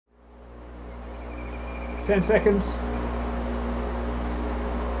10 seconds.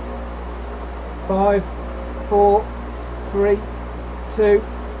 5, 4, 3, 2,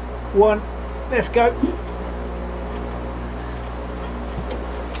 1. Let's go.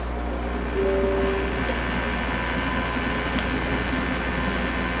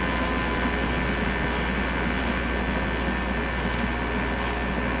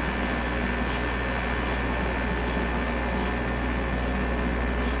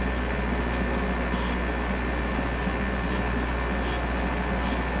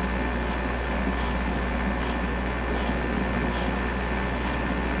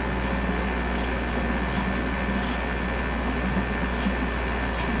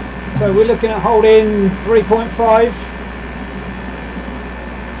 So we're looking at holding 3.5.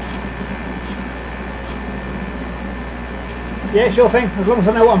 Yeah, sure thing, as long as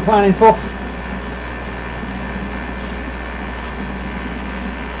I know what I'm planning for.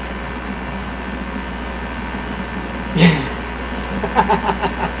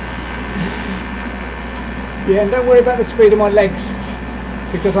 Yeah, and don't worry about the speed of my legs,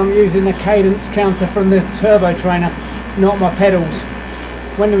 because I'm using the cadence counter from the turbo trainer, not my pedals.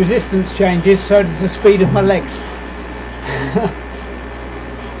 When the resistance changes, so does the speed of my legs.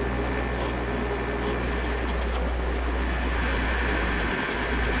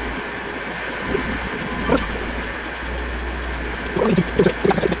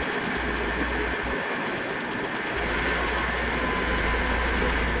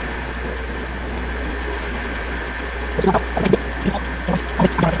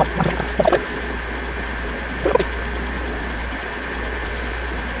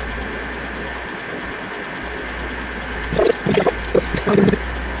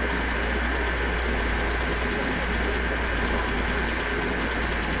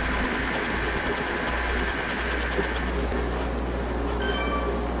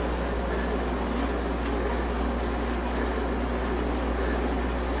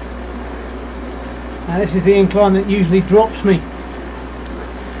 Now this is the incline that usually drops me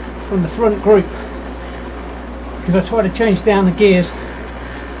from the front group, because I try to change down the gears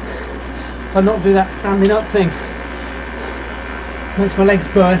and not do that standing up thing. Makes my legs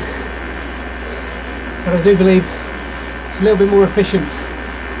burn, but I do believe it's a little bit more efficient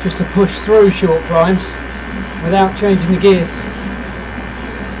just to push through short climbs without changing the gears.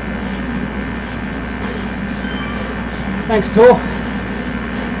 Thanks Tor.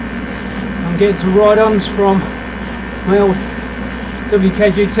 I'm getting some ride-ons from my old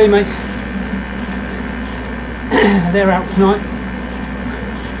WKG teammates. They're out tonight.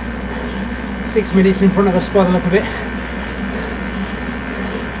 6 minutes in front of us by the look of it.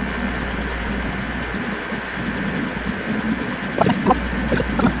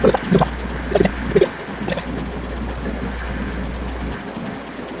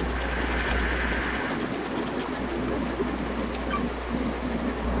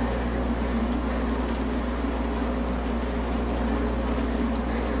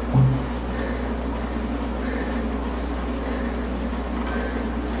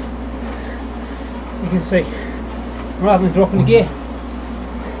 You can see, rather than dropping the gear,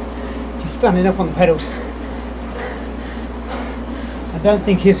 just standing up on the pedals. I don't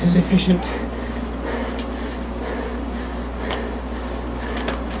think it's as efficient.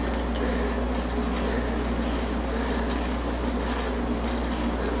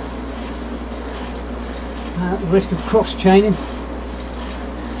 At the risk of cross chaining,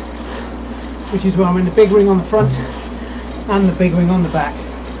 which is why I'm in the big ring on the front and the big ring on the back.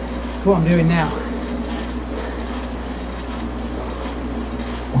 That's what I'm doing now.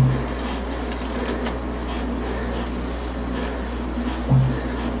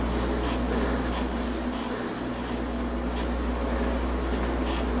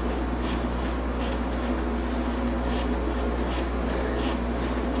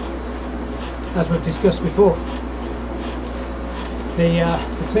 As we've discussed before,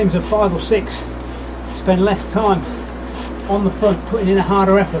 the teams of 5 or 6 spend less time on the front putting in a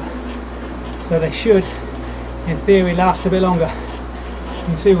harder effort, so they should in theory last a bit longer. You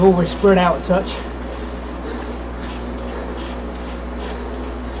can see we've always spread out a touch.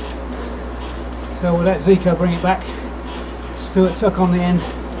 So we'll let Zico bring it back. Stuart tuck on the end.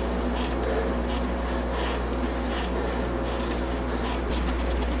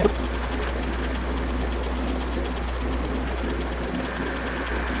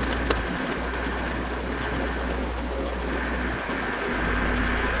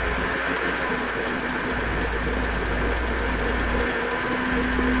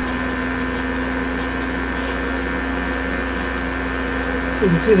 You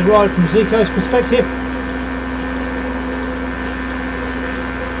can see the ride from Zico's perspective.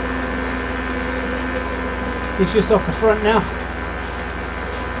 He's just off the front now.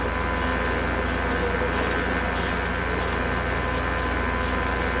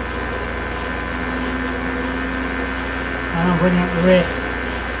 And I'm bringing up the rear.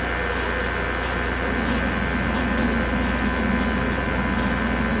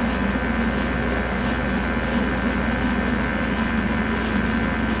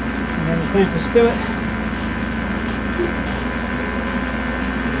 And then the same for Stuart.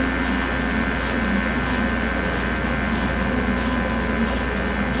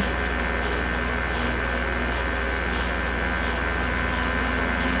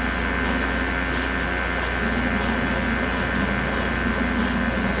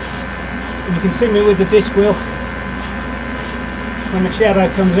 You can see me with the disc wheel when the shadow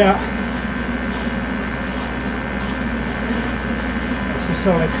comes out. This is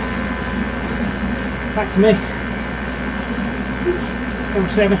solid. Back to me. Number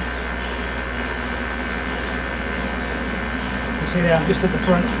 7. You see there, I'm just at the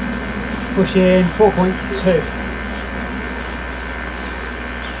front. Push in 4.2.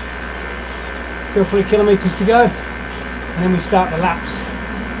 Still 3 kilometres to go, and then we start the laps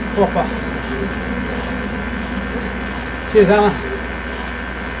proper. Cheers, Alan.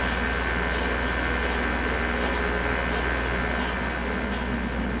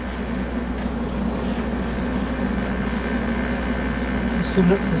 Just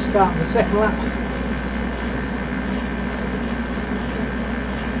coming up to the start of the second lap.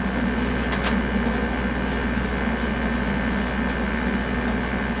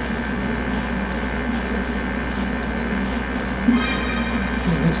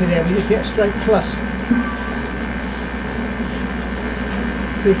 You can see there, we just get a straight plus.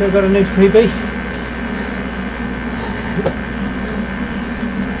 See if I've got a new freebie.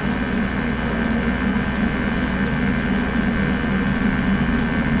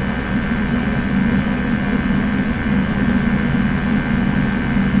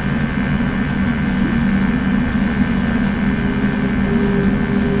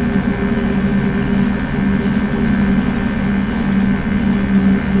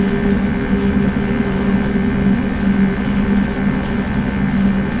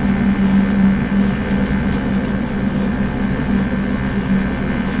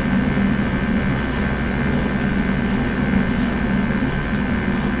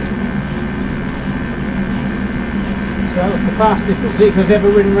 That was the fastest that Zico's ever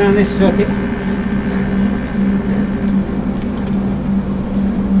ridden around this circuit.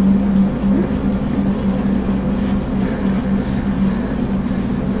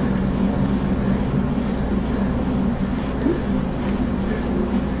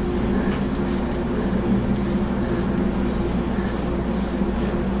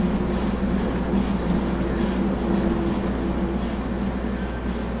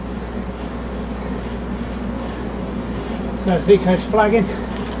 So Zico's flagging.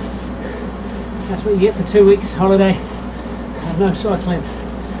 That's what you get for 2 weeks holiday and no cycling,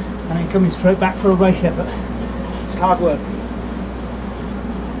 and then coming straight back for a race effort. It's hard work.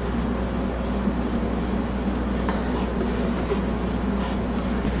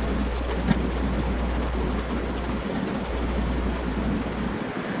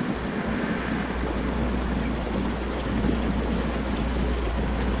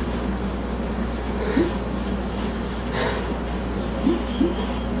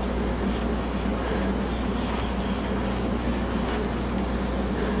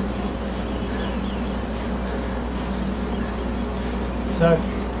 So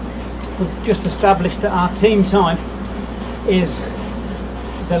we've just established that our team time is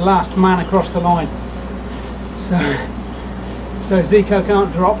the last man across the line. So Zico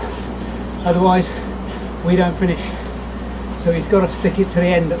can't drop, otherwise we don't finish. So he's got to stick it to the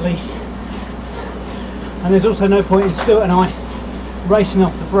end at least. And there's also no point in Stuart and I racing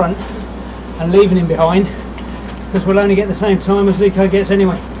off the front and leaving him behind, because we'll only get the same time as Zico gets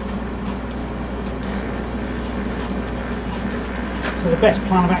anyway. So the best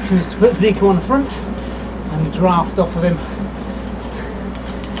plan of action is to put Zico on the front and draft off of him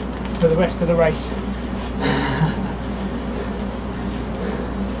for the rest of the race.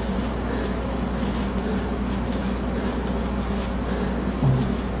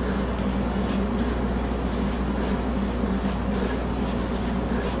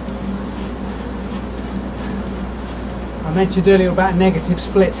 I mentioned earlier about a negative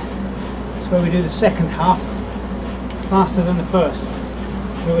split. That's where we do the second half faster than the first.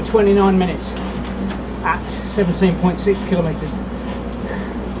 We were 29 minutes at 17.6 kilometres.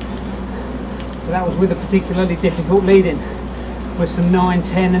 So that was with a particularly difficult lead-in with some 9,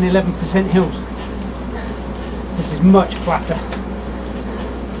 10 and 11% hills. This is much flatter.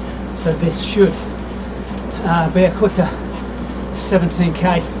 So this should be a quicker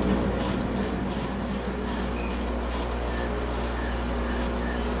 17k.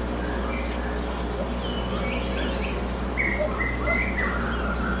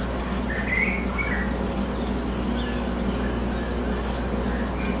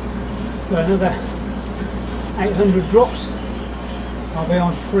 So another 800 drops, I'll be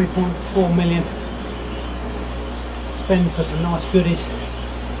on 3.4 million. Spend for some nice goodies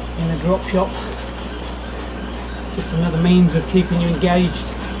in the drop shop. Just another means of keeping you engaged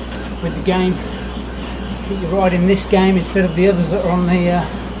with the game. Keep you riding this game instead of the others that are on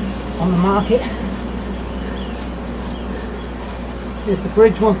the market. Here's the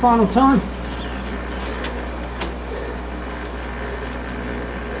bridge one final time.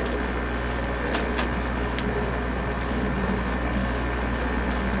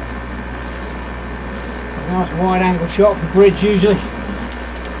 Nice wide angle shot of the bridge usually.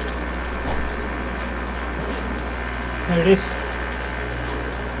 There it is.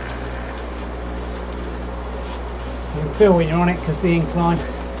 You can feel when you're on it because the incline,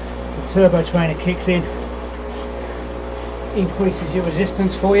 the turbo trainer kicks in, increases your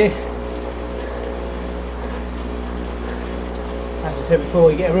resistance for you. As I said before,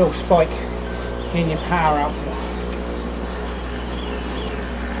 you get a real spike in your power output.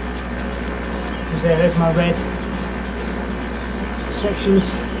 There's my red sections.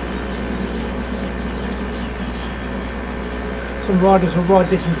 Some riders will ride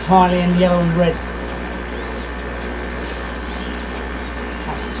this entirely in yellow and red.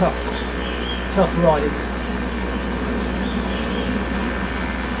 That's tough riding.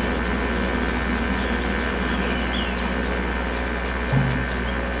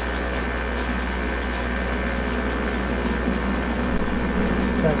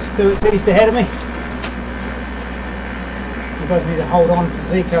 So Stuart's east ahead of me. We both need to hold on to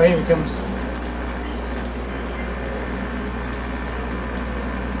Zico. Here he comes.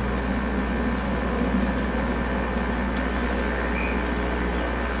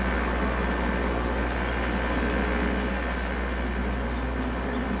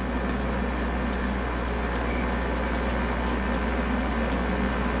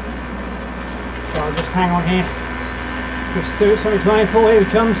 So I'll just hang on here. Give Stuart something to aim for. Here he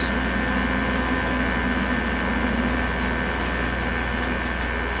comes.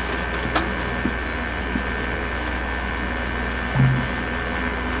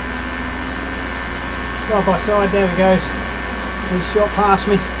 'Side by side, there he goes. He's shot past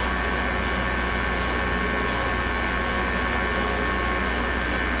me.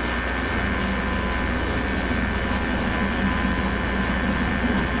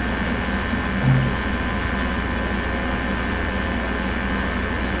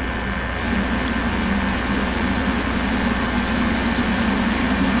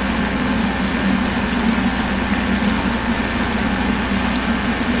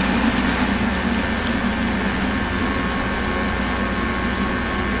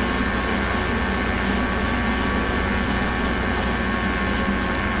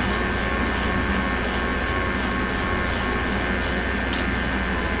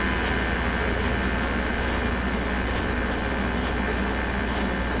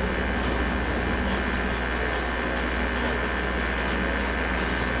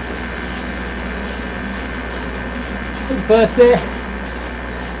 First there,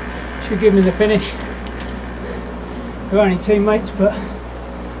 should give me the finish. We're only teammates, but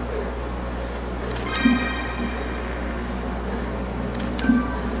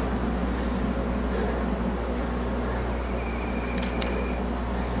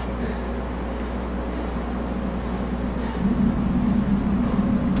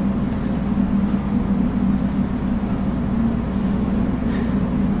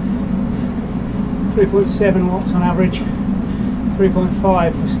 .7 watts on average,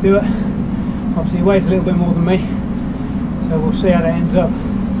 3.5 for Stuart. Obviously he weighs a little bit more than me, so we'll see how that ends up.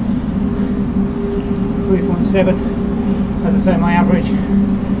 3.7, as I say, my average,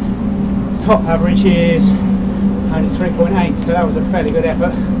 top average is only 3.8, so that was a fairly good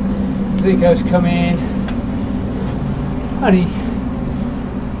effort. Zico's come in, only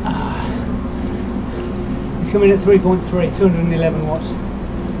he's coming at 3.3, 211 watts.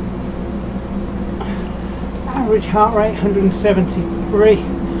 Average heart rate 173,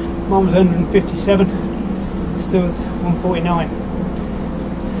 mine was 157, Stuart's 149.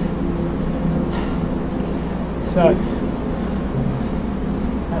 So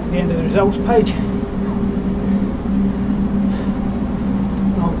that's the end of the results page.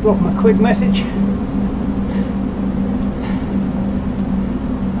 I'll drop him a quick message.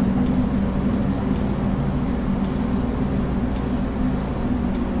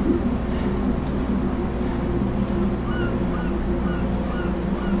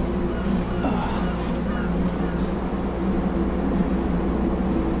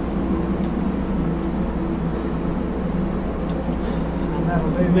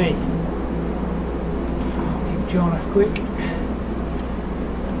 Who, me? I'll give John a quick.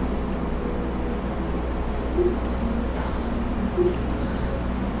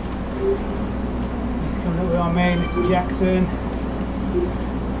 He's coming up behind me, Mr. Jackson.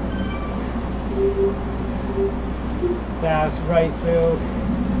 There's Rayfield.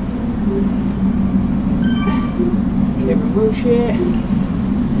 Kevin Wilshire.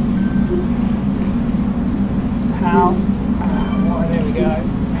 Hal. There we go.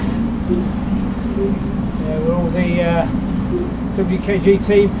 Yeah, we're all the WKG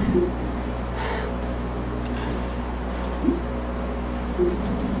team.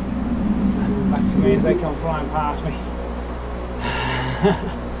 Back to me as they come flying past me.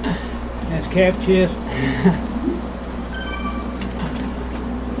 There's Kev, cheers.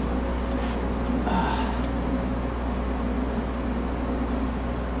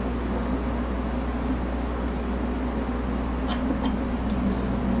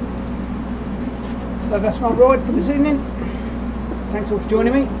 So that's my ride for this evening. Thanks all for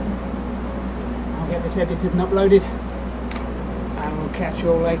joining me. I'll get this edited and uploaded, and we'll catch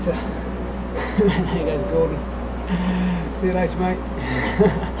you all later. There goes Gordon. See you later, mate.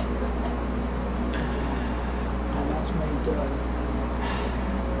 And that's me done.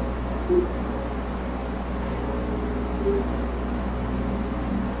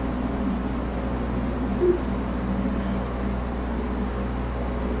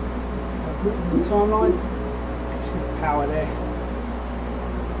 The timeline, you see the power there.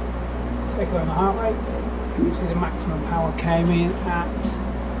 Take away my heart rate, you can see the maximum power came in at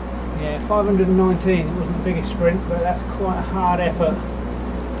 519. It wasn't the biggest sprint, but that's quite a hard effort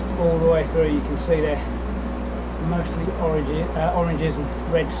all the way through. You can see there mostly oranges and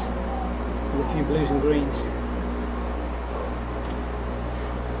reds with a few blues and greens.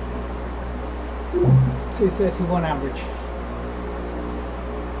 231 average.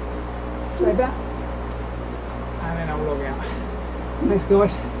 Save that, and then I'll log out. Thanks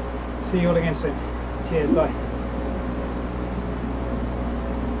guys, see you all again soon. Cheers, bye.